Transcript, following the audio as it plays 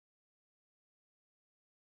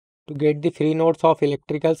To get the free notes of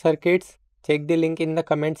electrical circuits, check the link in the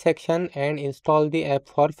comment section and install the app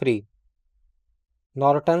for free.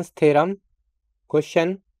 Norton's theorem.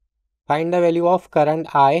 Question. Find the value of current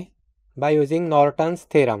I by using Norton's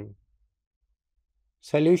theorem.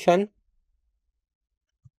 Solution.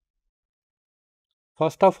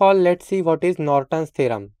 First of all, let's see what is Norton's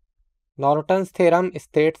theorem. Norton's theorem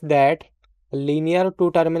states that a linear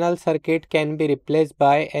two-terminal circuit can be replaced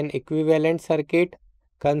by an equivalent circuit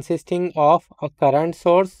consisting of a current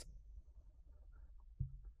source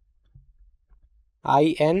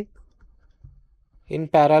IN in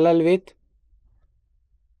parallel with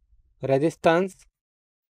resistance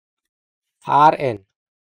Rn.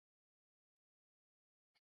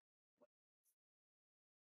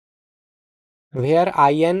 Where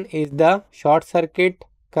IN is the short circuit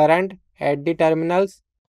current at the terminals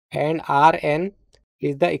and Rn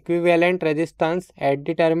is the equivalent resistance at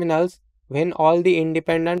the terminals when all the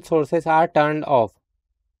independent sources are turned off,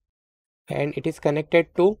 and it is connected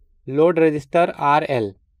to load resistor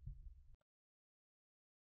RL.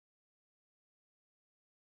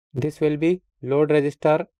 This will be load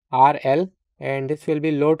resistor RL and this will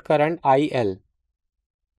be load current IL.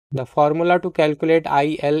 The formula to calculate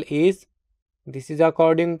IL is, this is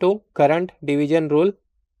according to current division rule.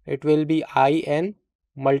 It will be IN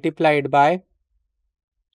multiplied by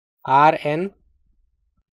Rn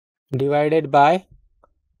divided by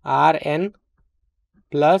Rn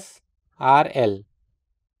plus RL.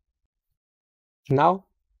 Now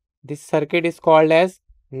this circuit is called as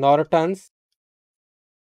Norton's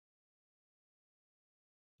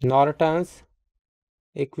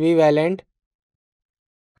equivalent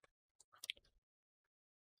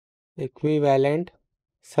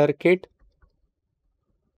circuit.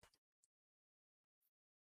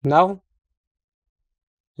 Now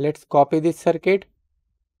let's copy this circuit.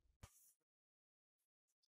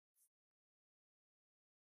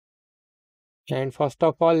 And first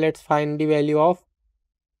of all, let's find the value of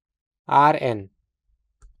Rn.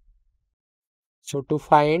 So to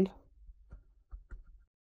find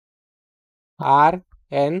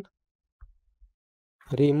Rn,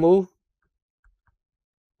 remove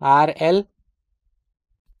RL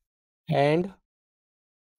and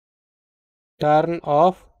turn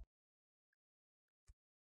off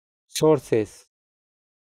sources,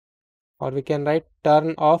 or we can write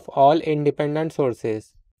turn off all independent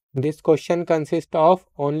sources. This question consists of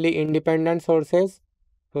only independent sources,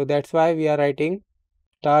 so that's why we are writing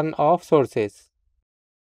turn off sources.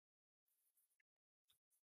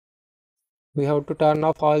 We have to turn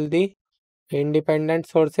off all the independent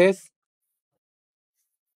sources.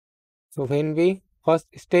 So when we first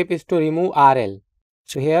step is to remove RL.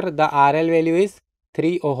 So here the RL value is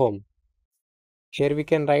 3 ohm. Here we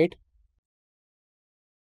can write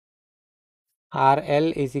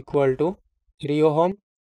RL is equal to 3 ohm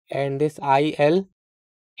and this IL.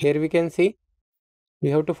 Here we can see we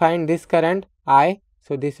have to find this current I.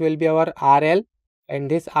 So this will be our RL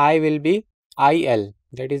and this I will be IL,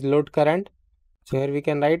 that is load current. So here we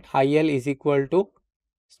can write IL is equal to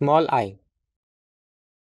small I.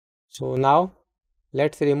 So now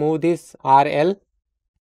let's remove this RL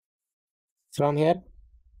from here.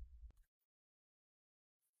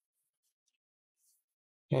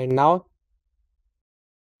 And now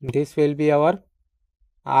this will be our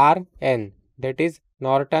Rn, that is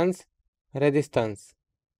Norton's resistance.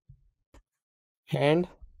 And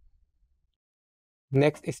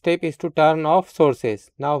next step is to turn off sources.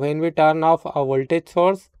 Now when we turn off a voltage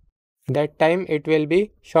source, that time it will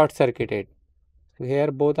be short circuited. So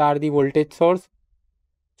here both are the voltage source,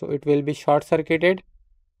 so it will be short circuited.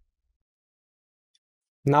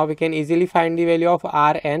 Now we can easily find the value of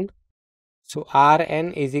Rn. So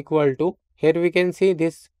Rn is equal to, here we can see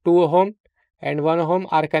this 2 ohm and 1 ohm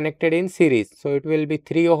are connected in series. So it will be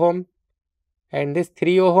 3 ohm and this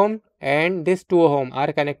 3 ohm and this 2 ohm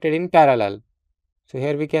are connected in parallel. So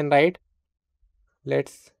here we can write,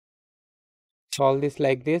 let's solve this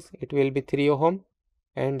like this. It will be 3 ohm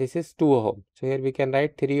and this is 2 ohm. So here we can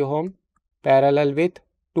write 3 ohm parallel with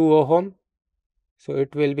 2 ohm. So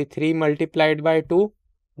it will be 3 multiplied by 2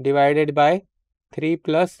 divided by 3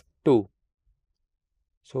 plus 2.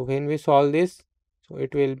 So when we solve this, so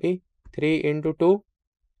it will be 3 into 2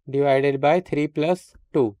 divided by 3 plus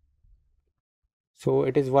 2. So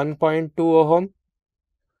it is 1.2 ohm.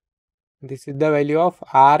 This is the value of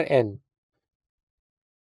Rn.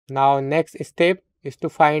 Now next step is to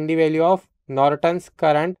find the value of Norton's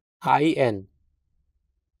current IN.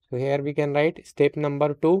 So here we can write step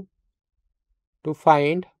number 2 to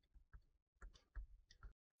find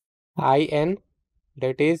IN,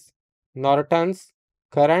 that is Norton's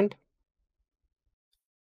current.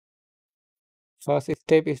 First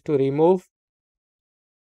step is to remove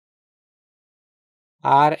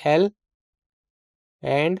RL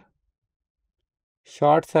and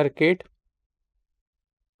short circuit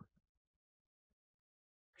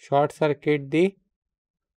the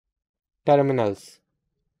terminals.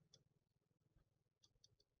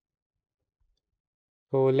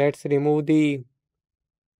 So let's remove the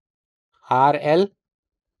RL.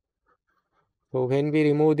 So when we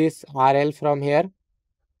remove this RL from here,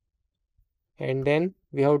 and then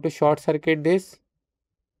we have to short circuit this.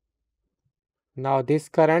 Now this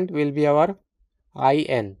current will be our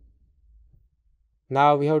IN.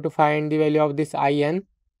 Now we have to find the value of this IN.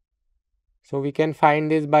 So we can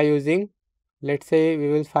find this by using, let's say we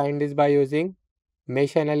will find this by using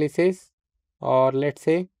mesh analysis, or let's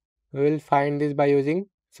say we will find this by using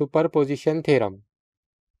superposition theorem.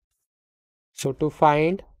 So to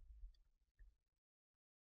find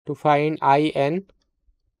IN,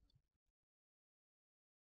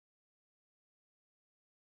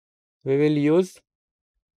 we will use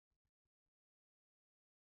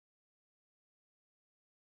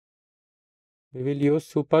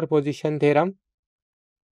superposition theorem.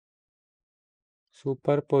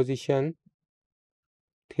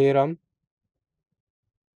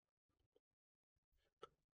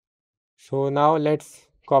 So now let's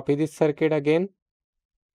copy this circuit again,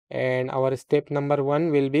 and our step number 1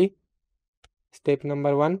 will be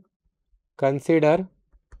consider,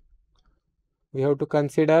 we have to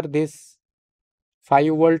consider this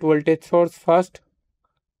 5-volt voltage source first.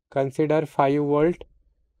 Consider 5-volt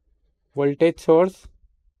voltage source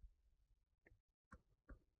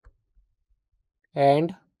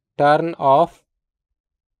and turn off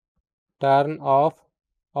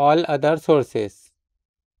all other sources.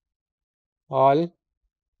 So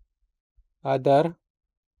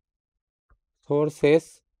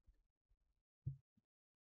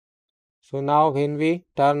now when we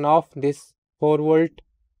turn off this 4-volt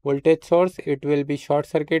voltage source, it will be short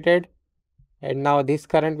circuited, and now this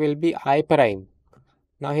current will be I prime.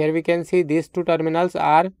 Now here we can see these two terminals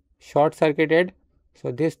are short circuited,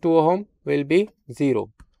 so this 2 ohm will be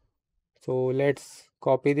 0. So let's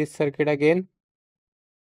copy this circuit again,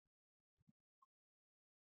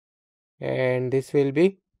 and this will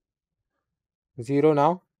be 0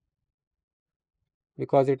 now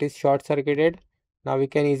because it is short circuited. Now we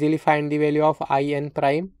can easily find the value of IN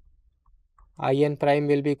prime. IN prime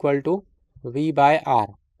will be equal to V by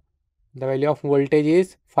R. The value of voltage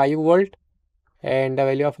is 5 volt and the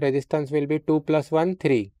value of resistance will be 2 plus 1,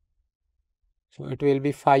 3. So it will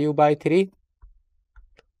be 5 by 3,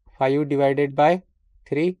 5 divided by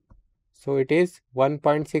 3. So it is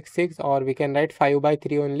 1.66, or we can write 5 by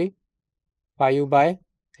 3 only, 5 by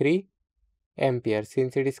 3 ampere.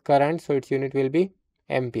 Since it is current, so its unit will be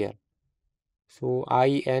ampere. So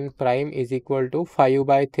IN prime is equal to 5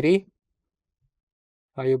 by 3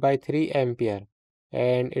 ampere,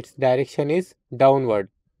 and its direction is downward.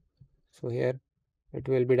 So here it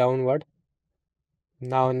will be downward.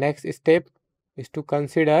 Now next step is to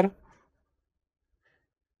consider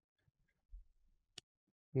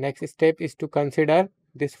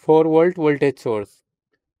this 4-volt voltage source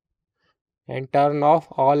and turn off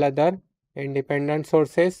all other independent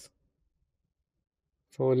sources.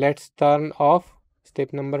 So let's turn off.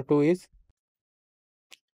 Step number 2 is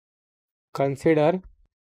consider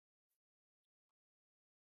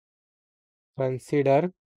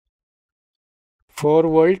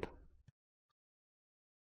 4-volt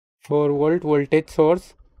voltage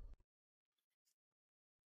source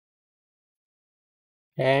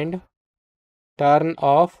and turn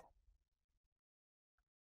off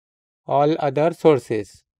all other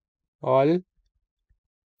sources.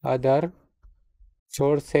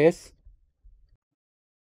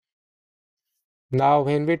 Now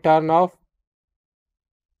when we turn off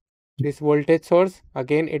this voltage source,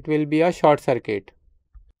 again it will be a short circuit.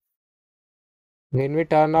 When we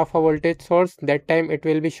turn off a voltage source, that time it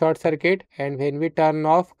will be short circuit, and when we turn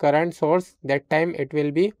off current source, that time it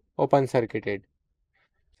will be open circuited.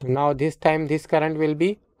 So now this time this current will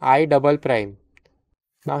be I double prime.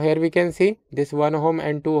 Now here we can see this 1 ohm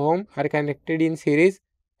and 2 ohm are connected in series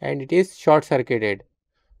and it is short circuited.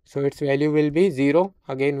 So its value will be 0.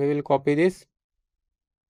 Again we will copy this.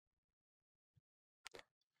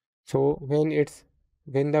 So when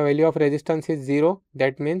the value of resistance is 0,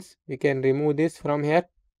 that means we can remove this from here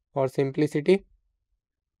for simplicity.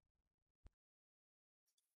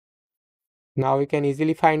 Now we can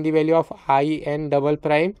easily find the value of IN double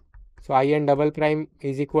prime. So IN double prime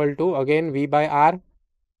is equal to, again, V by R.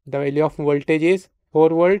 The value of voltage is 4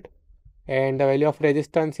 volt and the value of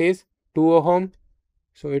resistance is 2 ohm.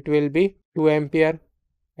 So it will be 2 ampere,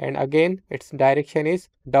 and again its direction is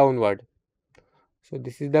downward. So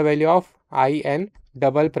this is the value of IN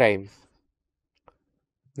double prime.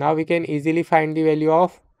 Now we can easily find the value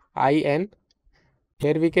of IN.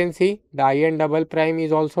 Here we can see the IN double prime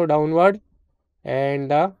is also downward and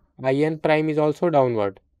the IN prime is also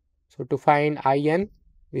downward. So to find IN,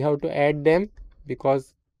 we have to add them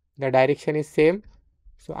because the direction is same.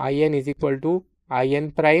 So IN is equal to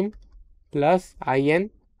IN prime plus IN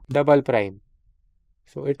double prime.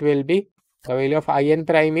 So it will be, the value of IN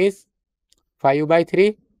prime is 5 by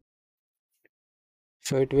 3.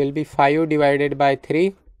 So it will be 5 divided by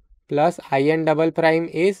 3 plus IN double prime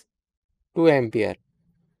is 2 ampere.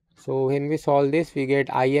 So when we solve this, we get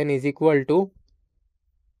IN is equal to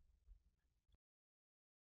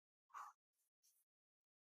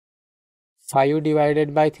 5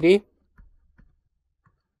 divided by 3,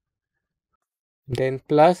 then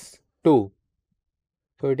plus 2.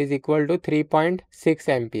 So it is equal to 3.6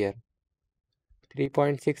 ampere.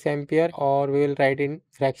 3.6 ampere, or we will write in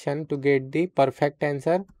fraction to get the perfect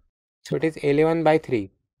answer. So it is 11 by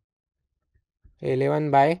 3.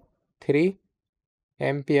 11 by 3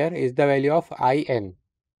 ampere is the value of IN.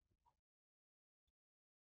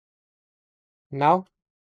 Now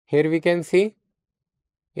here we can see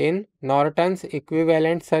in Norton's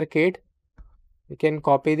equivalent circuit, we can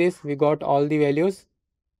copy this. We got all the values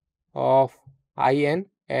of IN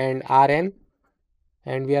and RN,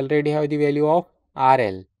 and we already have the value of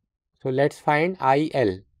RL. So let's find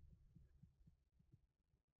IL.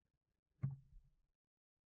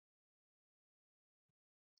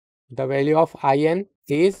 The value of IN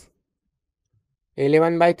is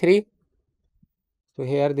 11 by 3. So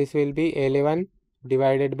here this will be 11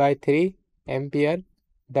 divided by 3 ampere.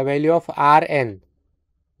 The value of RN.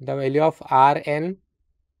 The value of RN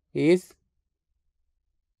is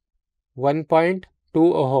 1.2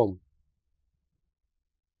 ohm.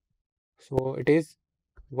 So it is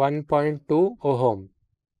 1.2 ohm.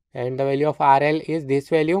 And the value of RL is this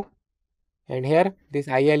value. And here this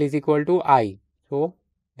IL is equal to I. So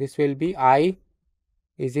this will be I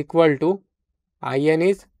is equal to, IN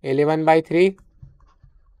is 11 by 3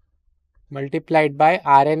 multiplied by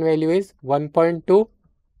RN value is 1.2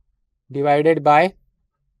 divided by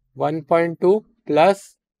 1.2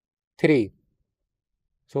 plus 3.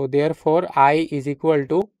 So therefore I is equal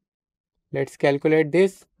to, let's calculate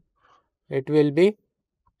this. It will be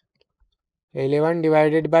 11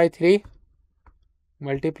 divided by 3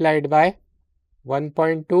 multiplied by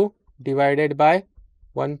 1.2 divided by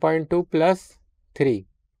 1.2 plus 3.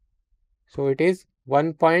 So it is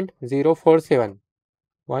 1.047.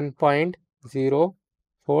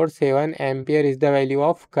 1.047 ampere is the value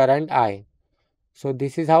of current I. So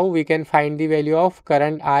this is how we can find the value of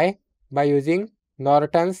current I by using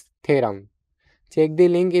Norton's theorem. Check the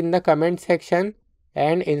link in the comment section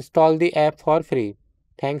and install the app for free.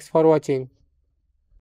 Thanks for watching.